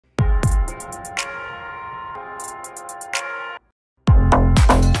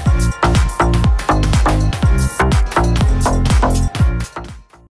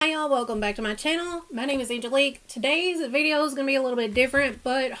welcome back to my channel. My name is Angelique. Today's video is going to be a little bit different,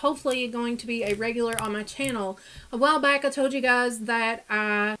 but hopefully going to be a regular on my channel. A while back I told you guys that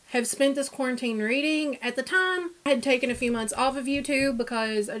I have spent this quarantine reading. At the time I had taken a few months off of YouTube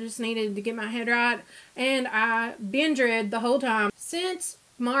because I just needed to get my head right, and I binge read the whole time. Since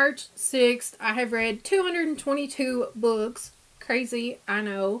March 6th I have read 222 books. Crazy, I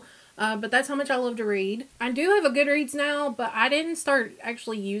know. But that's how much I love to read. I do have a Goodreads now, but I didn't start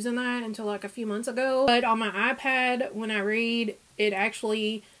actually using that until like a few months ago. But on my iPad, when I read, it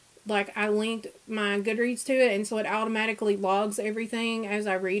actually, like, I linked my Goodreads to it, and so it automatically logs everything as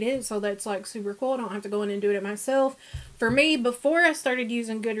I read it. So that's like super cool. I don't have to go in and do it myself. For me, before I started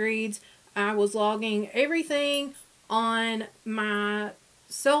using Goodreads, I was logging everything on my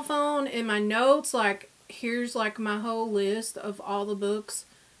cell phone in my notes. Like, here's like my whole list of all the books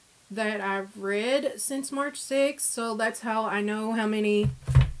that I've read since March 6th, so that's how I know how many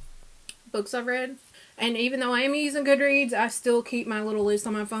books I've read. And even though I am using Goodreads, I still keep my little list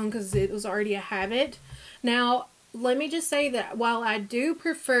on my phone because it was already a habit. Now, let me just say that while I do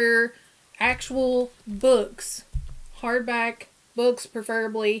prefer actual books, hardback books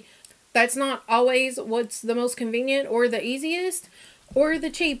preferably, that's not always what's the most convenient or the easiest or the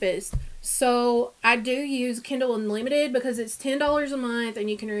cheapest. So I do use Kindle Unlimited because it's $10 a month and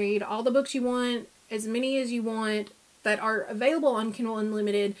you can read all the books you want, as many as you want, that are available on Kindle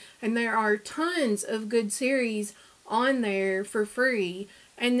Unlimited. And there are tons of good series on there for free.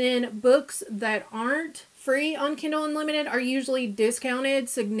 And then books that aren't free on Kindle Unlimited are usually discounted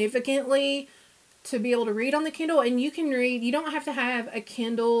significantly to be able to read on the Kindle. And you can read, you don't have to have a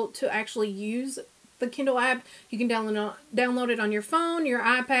Kindle to actually use the Kindle app. You can download it on your phone, your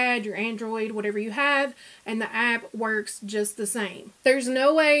iPad, your Android, whatever you have, and the app works just the same. There's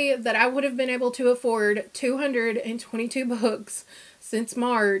no way that I would have been able to afford 222 books since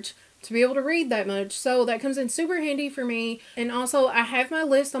March to be able to read that much, so that comes in super handy for me. And also I have my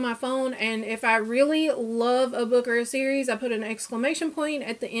list on my phone, and if I really love a book or a series, I put an exclamation point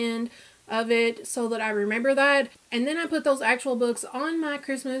at the end of it so that I remember that, and then I put those actual books on my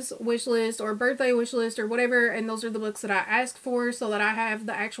Christmas wish list or birthday wish list or whatever, and those are the books that I asked for, so that I have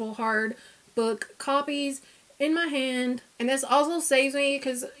the actual hard book copies in my hand. And this also saves me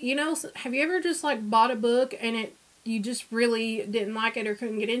because, you know, have you ever just like bought a book and you just really didn't like it or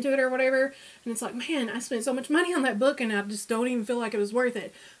couldn't get into it or whatever, and it's like, man, I spent so much money on that book and I just don't even feel like it was worth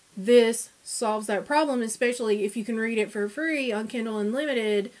it. This solves that problem, especially if you can read it for free on Kindle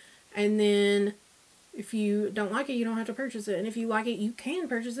Unlimited. And then if you don't like it, you don't have to purchase it. And if you like it, you can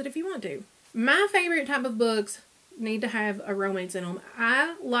purchase it if you want to. My favorite type of books need to have a romance in them.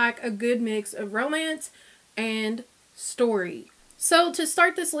 I like a good mix of romance and story. So to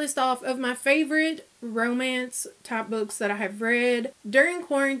start this list off of my favorite romance type books that I have read during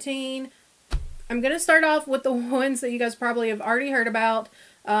quarantine, I'm going to start off with the ones that you guys probably have already heard about,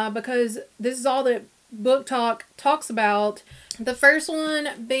 because this is all that Book Talk talks about. The first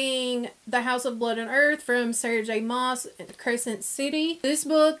one being The House of Blood and Earth from Sarah J. Maas and Crescent City. This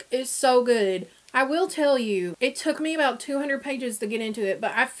book is so good. I will tell you, it took me about 200 pages to get into it,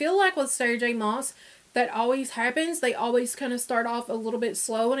 but I feel like with Sarah J. Maas, that always happens. They always kind of start off a little bit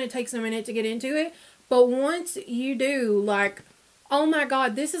slow and it takes a minute to get into it. But once you do, like, oh my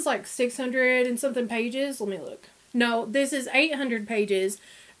god, this is like 600 and something pages. Let me look. No, this is 800 pages,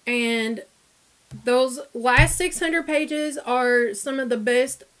 and those last 600 pages are some of the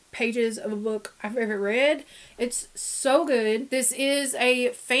best pages of a book I've ever read. It's so good. This is a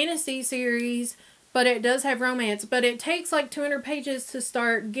fantasy series, but it does have romance. But it takes like 200 pages to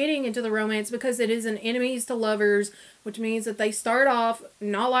start getting into the romance because it is an enemies to lovers, which means that they start off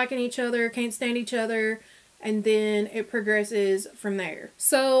not liking each other, can't stand each other, and then it progresses from there.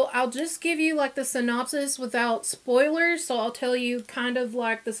 So I'll just give you like the synopsis without spoilers. So I'll tell you kind of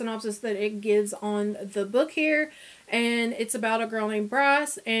like the synopsis that it gives on the book here. And it's about a girl named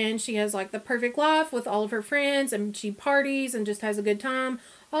Bryce, and she has like the perfect life with all of her friends, and she parties and just has a good time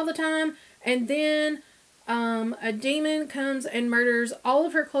all the time. And then a demon comes and murders all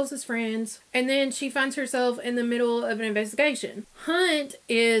of her closest friends, and then she finds herself in the middle of an investigation. Hunt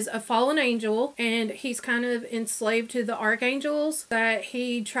is a fallen angel, and he's kind of enslaved to the archangels that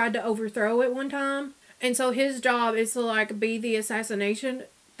he tried to overthrow at one time. And so his job is to like be the assassin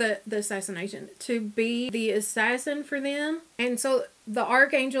for them. And so the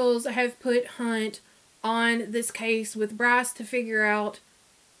archangels have put Hunt on this case with Bryce to figure out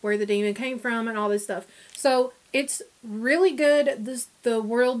where the demon came from and all this stuff. So it's really good. The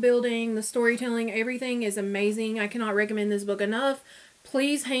world building, the storytelling, everything is amazing. I cannot recommend this book enough.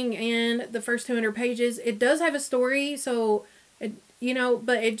 Please hang in the first 200 pages. It does have a story, so you know,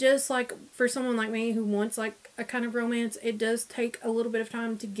 but it just, like, for someone like me who wants, like, a kind of romance, it does take a little bit of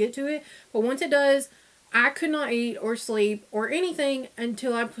time to get to it. But once it does, I could not eat or sleep or anything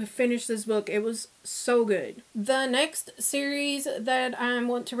until I finished this book. It was so good. The next series that I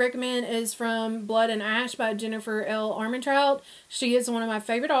want to recommend is from Blood and Ash by Jennifer Elle Armentrout. She is one of my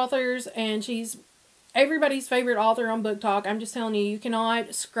favorite authors, and she's everybody's favorite author on Book Talk. I'm just telling you, you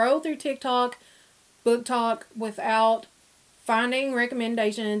cannot scroll through TikTok, Book Talk without finding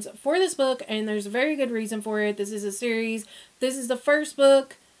recommendations for this book, and there's a very good reason for it. This is a series. This is the first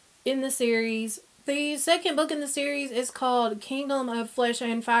book in the series. The second book in the series is called Kingdom of Flesh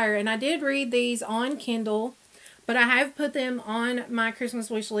and Fire, and I did read these on Kindle, but I have put them on my Christmas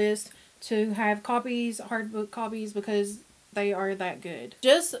wish list to have copies, hard book copies, because they are that good.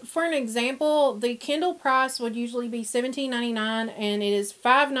 Just for an example, the Kindle price would usually be $17.99, and it is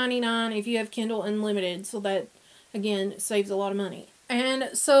 $5.99 if you have Kindle Unlimited, so that, again, saves a lot of money. And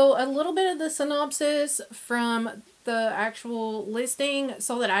so a little bit of the synopsis from the actual listing,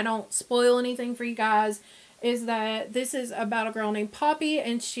 so that I don't spoil anything for you guys, is that this is about a girl named Poppy,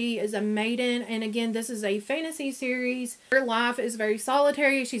 and she is a maiden. And again, this is a fantasy series. Her life is very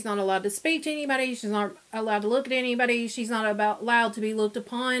solitary. She's not allowed to speak to anybody. She's not allowed to look at anybody. She's not allowed to be looked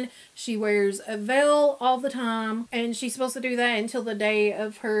upon. She wears a veil all the time, and she's supposed to do that until the day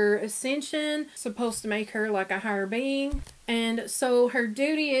of her ascension. Supposed to make her like a higher being. And so her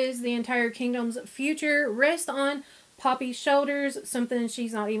duty is the entire kingdom's future rests on Poppy's shoulders, something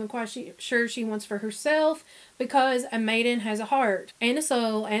she's not even quite sure she wants for herself, because a maiden has a heart and a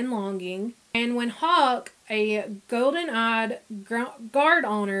soul and longing. And when Hawk, a golden-eyed guard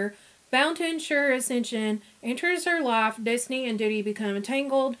owner bound to ensure her ascension, enters her life, destiny and duty become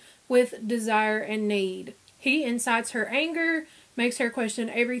entangled with desire and need. He incites her anger, makes her question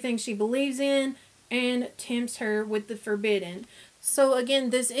everything she believes in, and tempts her with the forbidden. So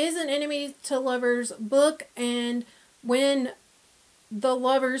again, this is an enemy to lovers book, and when the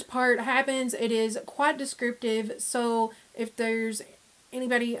lovers part happens, it is quite descriptive. So if there's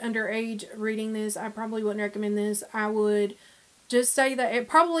anybody underage reading this, I probably wouldn't recommend this. I would just say that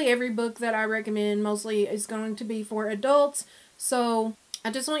probably every book that I recommend mostly is going to be for adults. So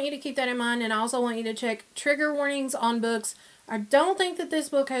I just want you to keep that in mind, and I also want you to check trigger warnings on books. I don't think that this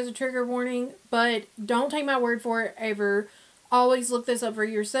book has a trigger warning, but don't take my word for it ever. Always look this up for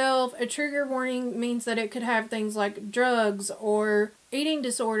yourself. A trigger warning means that it could have things like drugs or eating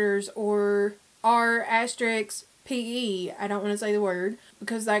disorders or R*PE. I don't want to say the word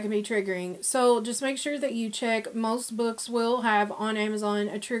because that can be triggering. So just make sure that you check. Most books will have on Amazon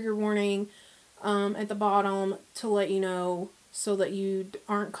a trigger warning at the bottom to let you know, so that you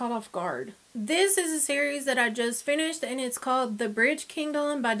aren't caught off guard. This is a series that I just finished, and it's called The Bridge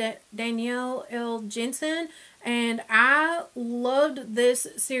Kingdom by Danielle L. Jensen. And I loved this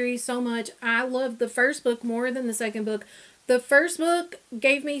series so much. I loved the first book more than the second book. The first book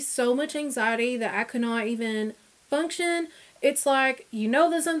gave me so much anxiety that I could not even function. It's like, you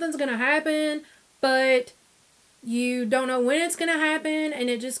know that something's going to happen, but you don't know when it's going to happen, and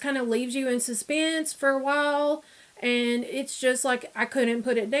it just kind of leaves you in suspense for a while. And it's just like, I couldn't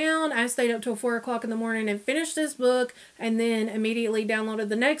put it down. I stayed up till 4 o'clock in the morning and finished this book, and then immediately downloaded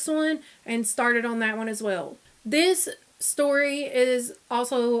the next one and started on that one as well. This story is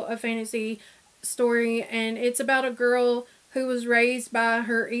also a fantasy story, and it's about a girl who was raised by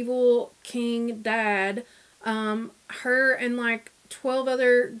her evil king dad. Her and like 12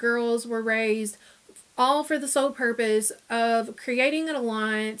 other girls were raised all for the sole purpose of creating an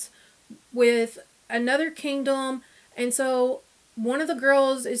alliance with another kingdom. And so one of the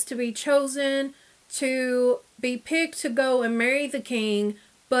girls is to be chosen to be picked to go and marry the king,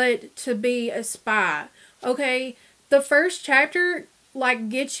 but to be a spy. Okay, the first chapter like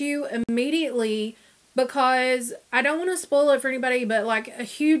gets you immediately, because I don't want to spoil it for anybody, but like a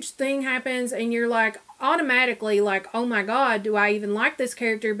huge thing happens and you're like automatically like, oh my god, do I even like this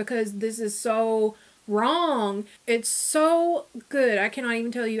character, because this is so wrong. It's so good. I cannot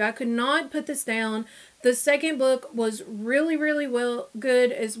even tell you. I could not put this down. The second book was really, really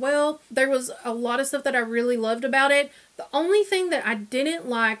good as well. There was a lot of stuff that I really loved about it. The only thing that I didn't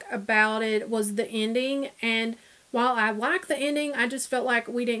like about it was the ending. And while I liked the ending, I just felt like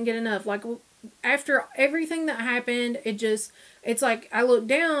we didn't get enough. Like, after everything that happened, it's like I look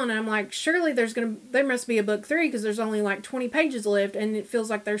down and I'm like, surely there must be a book 3, because there's only like 20 pages left, and it feels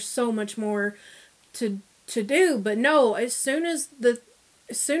like there's so much more to do. But no, as soon as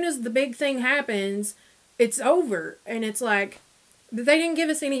the big thing happens, it's over. And it's like, they didn't give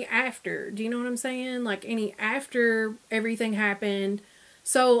us any after. Do you know what I'm saying? Like, any after everything happened.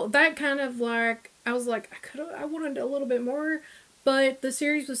 So that kind of like, I was like, I wanted a little bit more. but the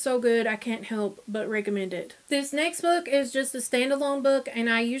series was so good I can't help but recommend it. This next book is just a standalone book, and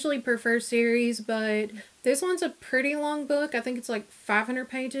I usually prefer series, but this one's a pretty long book. I think it's like 500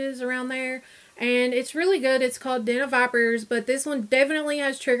 pages around there, and it's really good. It's called Den of Vipers, but this one definitely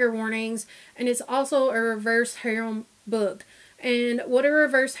has trigger warnings, and it's also a reverse harem book. And what a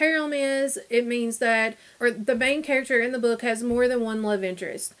reverse harem is, it means that, or the main character in the book has more than one love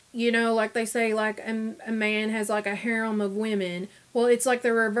interest. You know, like they say, like a man has like a harem of women. Well, it's like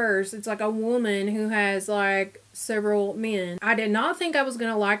the reverse. It's like a woman who has like several men. I did not think I was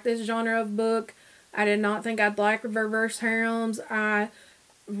going to like this genre of book. I did not think I'd like reverse harems. I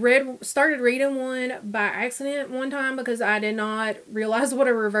started reading one by accident one time because I did not realize what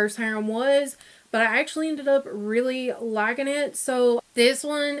a reverse harem was. But I actually ended up really liking it. So this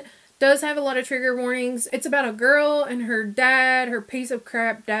one does have a lot of trigger warnings. It's about a girl and her dad, her piece of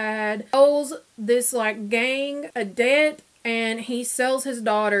crap dad, owes this like gang a debt, and he sells his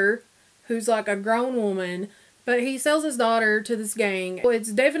daughter, who's like a grown woman, but he sells his daughter to this gang.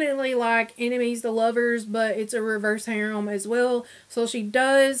 It's definitely like enemies to lovers, but it's a reverse harem as well. So she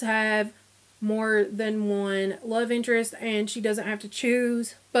does have more than one love interest, and she doesn't have to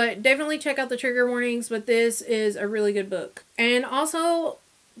choose. But definitely check out the trigger warnings, but this is a really good book. And also,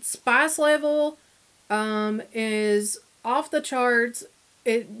 spice level is off the charts.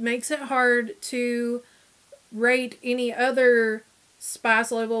 It makes it hard to rate any other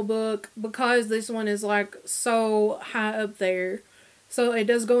spice level book because this one is like so high up there. So it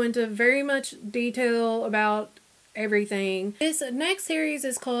does go into very much detail about everything. This next series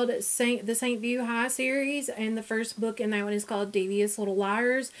is called the St. View High series, and the first book in that one is called Devious Little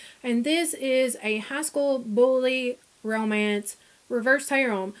Liars. And this is a high school bully romance reverse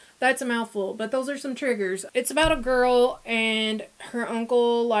harem. That's a mouthful, but those are some triggers. It's about a girl, and her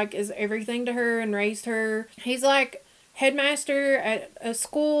uncle like is everything to her and raised her. He's like headmaster at a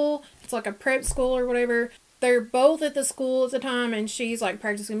school. It's like a prep school or whatever. They're both at the school at the time, and she's like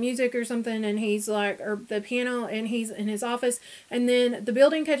practicing music or something, and he's like, or the piano, and he's in his office, and then the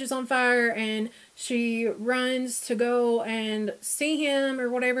building catches on fire, and she runs to go and see him or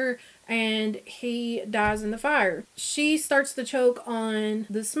whatever, and he dies in the fire. She starts to choke on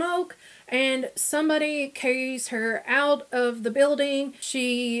the smoke, and somebody carries her out of the building.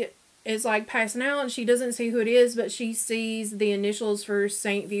 She is like passing out, and she doesn't see who it is, but she sees the initials for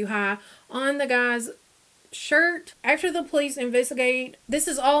St. View High on the guy's shirt. After the police investigate, this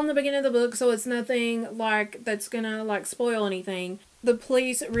is all in the beginning of the book, so it's nothing like that's gonna like spoil anything. The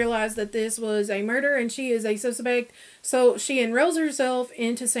police realize that this was a murder and she is a suspect, so she enrolls herself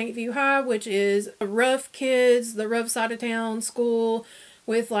into St. View High, which is a rough kids, the rough side of town school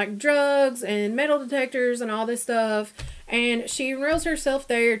with like drugs and metal detectors and all this stuff, and she enrolls herself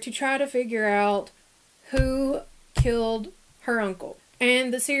there to try to figure out who killed her uncle.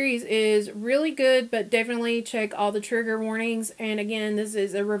 And the series is really good, but definitely check all the trigger warnings. And again, this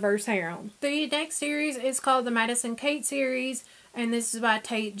is a reverse harem. The next series is called the Madison Kate series, and this is by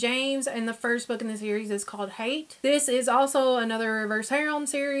Tate James, and the first book in the series is called Hate. This is also another reverse harem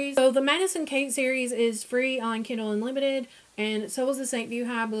series. So the Madison Kate series is free on Kindle Unlimited, and so was the St. View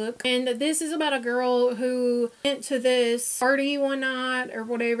High book. And this is about a girl who went to this party one night or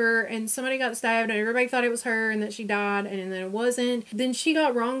whatever, and somebody got stabbed, and everybody thought it was her and that she died, and then it wasn't. Then she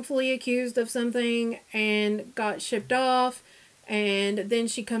got wrongfully accused of something and got shipped off. And then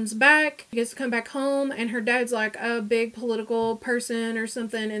she comes back, gets to come back home, and her dad's like a big political person or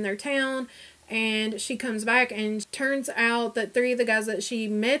something in their town. And she comes back, and turns out that 3 of the guys that she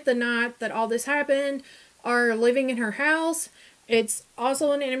met the night that all this happened are living in her house. It's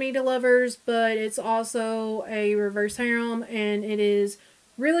also an enemy to lovers, but it's also a reverse harem, and it is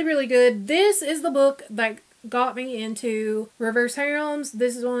really, really good. This is the book that got me into reverse harems.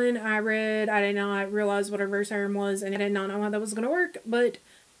 This is one I read. I did not realize what a reverse harem was, and I did not know how that was going to work, but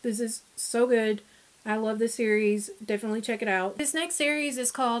this is so good. I love this series. Definitely check it out. This next series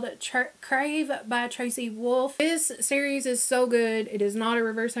is called Crave by Tracy Wolff. This series is so good. It is not a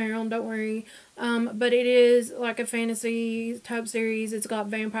reverse harem, don't worry. But it is like a fantasy type series. It's got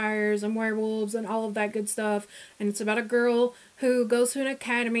vampires and werewolves and all of that good stuff. And it's about a girl who goes to an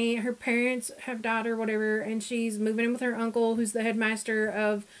academy. Her parents have died or whatever, and she's moving in with her uncle, who's the headmaster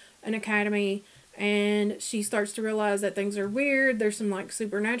of an academy. And she starts to realize that things are weird. There's some like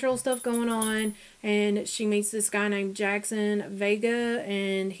supernatural stuff going on. And she meets this guy named Jackson Vega,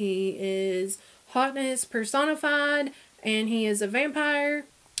 and he is hotness personified, and he is a vampire.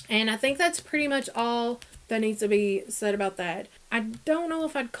 And I think that's pretty much all that needs to be said about that. I don't know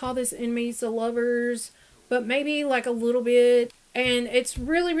if I'd call this enemies to lovers, but maybe like a little bit. and it's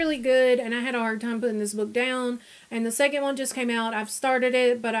really, really good, and I had a hard time putting this book down. And the second one just came out. I've started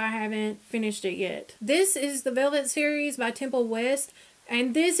it, but I haven't finished it yet. This is the Velvet series by Temple West,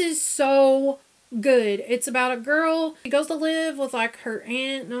 and this is so good. It's about a girl. She goes to live with like her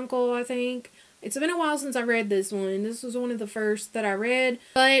aunt and uncle, I think. It's been a while since I read this one. This was one of the first that I read.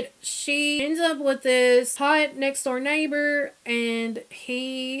 But she ends up with this hot next door neighbor, and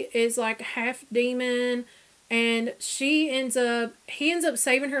he is like half demon. And he ends up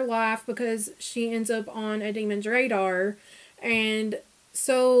saving her life because she ends up on a demon's radar. And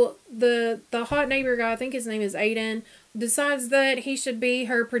so the hot neighbor guy, I think his name is Aiden, decides that he should be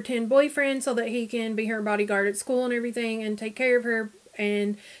her pretend boyfriend so that he can be her bodyguard at school and everything and take care of her.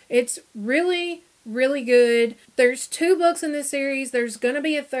 And it's really, really good. There's 2 books in this series. There's gonna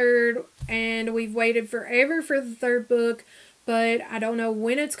be a third, and we've waited forever for the third book, but I don't know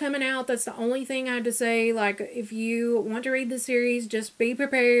when it's coming out. That's the only thing I have to say. Like, if you want to read the series, just be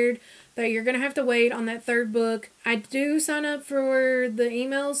prepared that you're going to have to wait on that third book. I do sign up for the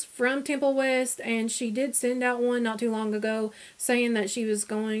emails from Temple West, and she did send out one not too long ago saying that she was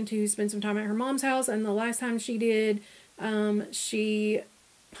going to spend some time at her mom's house, and the last time she did, she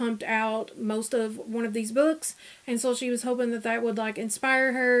pumped out most of one of these books, and so she was hoping that that would like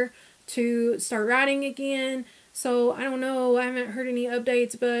inspire her to start writing again. So I don't know, I haven't heard any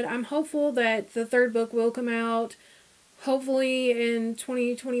updates, but I'm hopeful that the third book will come out hopefully in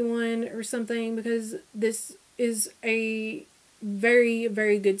 2021 or something, because this is a very,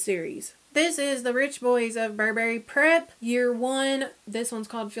 very good series. This is The Rich Boys of Burberry Prep Year 1. This one's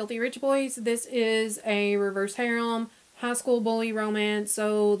called Filthy Rich Boys. This is a reverse harem high school bully romance,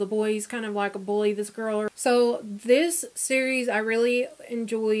 so the boys kind of like bully this girl. So this series I really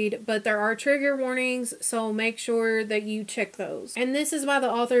enjoyed, but there are trigger warnings, so make sure that you check those. And this is by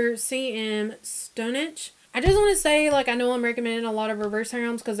the author C.M. Stunich. I just want to say, like, I know I'm recommending a lot of reverse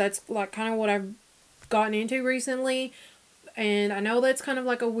harems because that's like kind of what I've gotten into recently, and I know that's kind of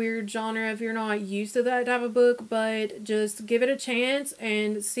like a weird genre if you're not used to that type of book, but just give it a chance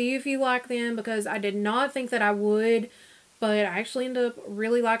and see if you like them, because I did not think that I would, but I actually ended up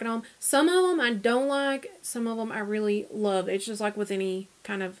really liking them. Some of them I don't like, some of them I really love. It's just like with any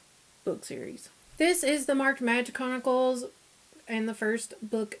kind of book series. This is the Marked Mage Chronicles, and the first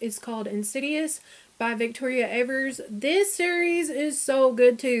book is called Insidious by Victoria Evers. This series is so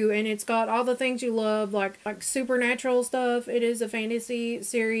good too, and it's got all the things you love, like supernatural stuff. It is a fantasy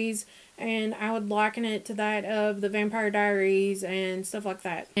series, and I would liken it to that of the Vampire Diaries and stuff like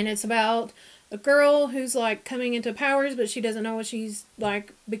that. And it's about a girl who's like coming into powers, but she doesn't know what she's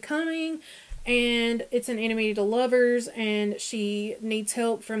like becoming, and it's an enemy to lovers, and she needs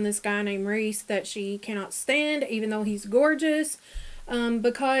help from this guy named Reese that she cannot stand, even though he's gorgeous,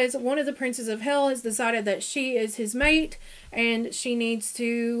 because one of the princes of hell has decided that she is his mate, and she needs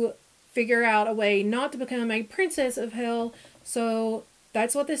to figure out a way not to become a princess of hell. So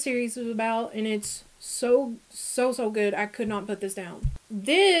that's what this series is about, and it's so good. I could not put this down.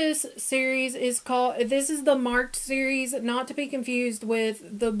 This series is called, this is the Marked series, not to be confused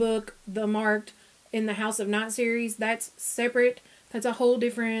with the book The Marked in the House of Night series. That's separate. That's a whole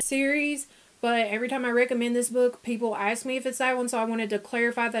different series. But every time I recommend this book, people ask me if it's that one, so I wanted to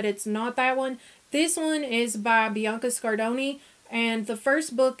clarify that it's not that one. This one is by Bianca Scardoni, and the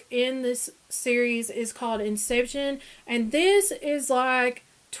first book in this series is called Inception, and this is like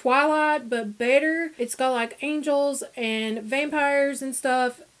Twilight but better. It's got like angels and vampires and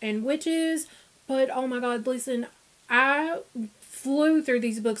stuff and witches, but oh my god, listen, I flew through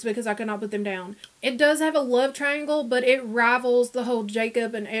these books because I could not put them down. It does have a love triangle, but it rivals the whole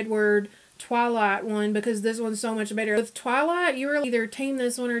Jacob and Edward Twilight one, because this one's so much better. With Twilight, you were either team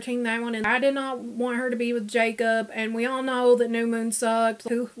this one or team that one, and I did not want her to be with Jacob, and we all know that New Moon sucked.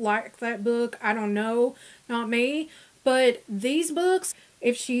 Who liked that book? I don't know, not me. But these books,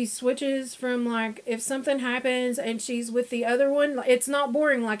 if she switches from, like, if something happens and she's with the other one, it's not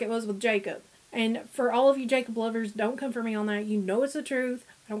boring like it was with Jacob. And for all of you Jacob lovers, don't come for me on that. You know it's the truth.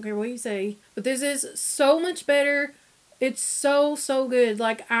 I don't care what you say. But this is so much better. It's so good.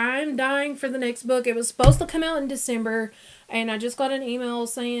 Like, I'm dying for the next book. It was supposed to come out in December, and I just got an email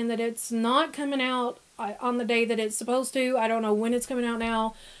saying that it's not coming out on the day that it's supposed to. I don't know when it's coming out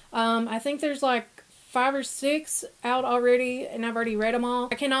now. I think there's like 5 or 6 out already, and I've already read them all.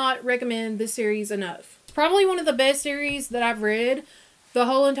 I cannot recommend this series enough. It's probably one of the best series that I've read the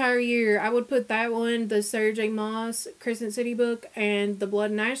whole entire year. I would put that one, the Sarah J. Maas Crescent City book, and the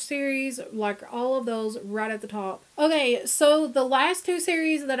Blood and Ash series, like all of those, right at the top. Okay, so the last 2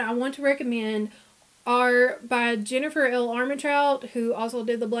 series that I want to recommend are by Jennifer L. Armentrout, who also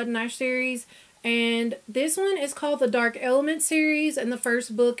did the Blood and Ash series, And this one is called the Dark Element series, and the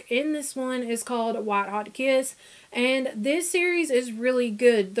first book in this one is called White Hot Kiss. And this series is really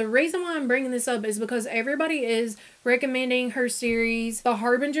good. The reason why I'm bringing this up is because everybody is recommending her series, the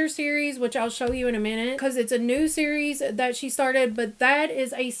Harbinger series, which I'll show you in a minute, because it's a new series that she started, but that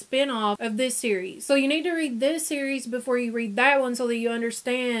is a spin-off of this series. So you need to read this series before you read that one so that you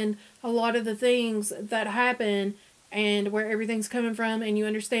understand a lot of the things that happen and where everything's coming from, and you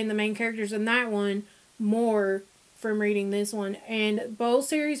understand the main characters in that one more from reading this one. And both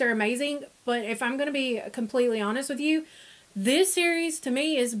series are amazing, but if I'm going to be completely honest with you, this series to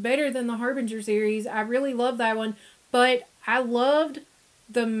me is better than the Harbinger series. I really love that one, but I loved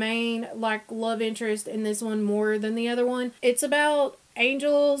the main love interest in this one more than the other one. It's about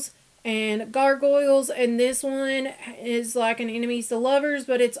angels and gargoyles, and this one is like an enemies to lovers,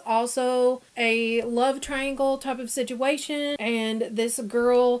 but it's also a love triangle type of situation. And this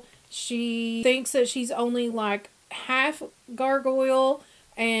girl, she thinks that she's only like half gargoyle,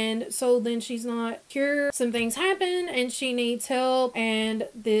 and so then she's not pure. Some things happen and she needs help, and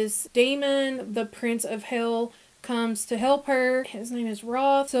this demon, the Prince of Hell, comes to help her. His name is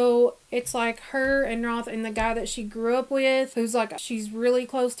Roth. So it's like her and Roth and the guy that she grew up with, who's like she's really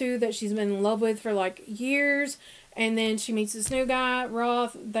close to, that she's been in love with for like years. And then she meets this new guy,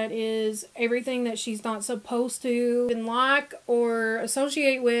 Roth, that is everything that she's not supposed to like or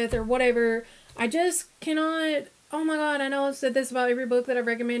associate with or whatever. I just cannot. Oh my god, I know I've said this about every book that I've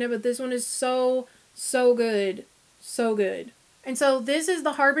recommended, but this one is so good. So good. And so this is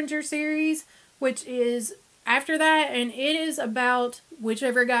the Harbinger series, which is after that, and it is about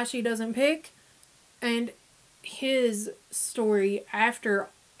whichever guy she doesn't pick and his story after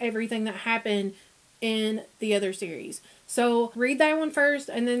everything that happened in the other series. So read that one first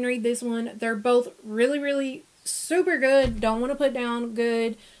and then read this one. They're both really super good. Don't want to put down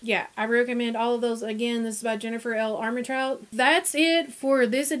good. Yeah, I recommend all of those. Again, this is by Jennifer L. Armentrout. That's it for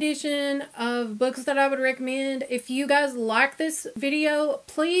this edition of books that I would recommend. If you guys like this video,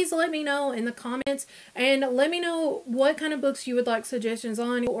 please let me know in the comments, and let me know what kind of books you would like suggestions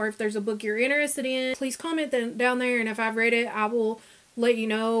on, or if there's a book you're interested in, please comment down there, and if I've read it, I will let you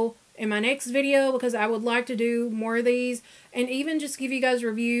know in my next video, because I would like to do more of these, and even just give you guys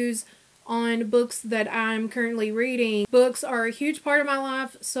reviews on books that I'm currently reading. Books are a huge part of my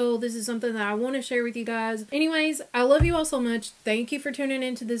life, so this is something that I want to share with you guys. Anyways, I love you all so much. Thank you for tuning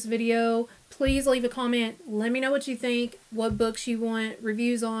into this video. Please leave a comment. Let me know what you think, what books you want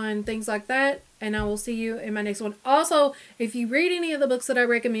reviews on, things like that, and I will see you in my next one. Also, if you read any of the books that I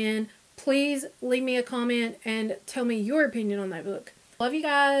recommend, please leave me a comment and tell me your opinion on that book. Love you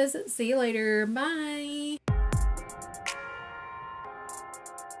guys. See you later. Bye.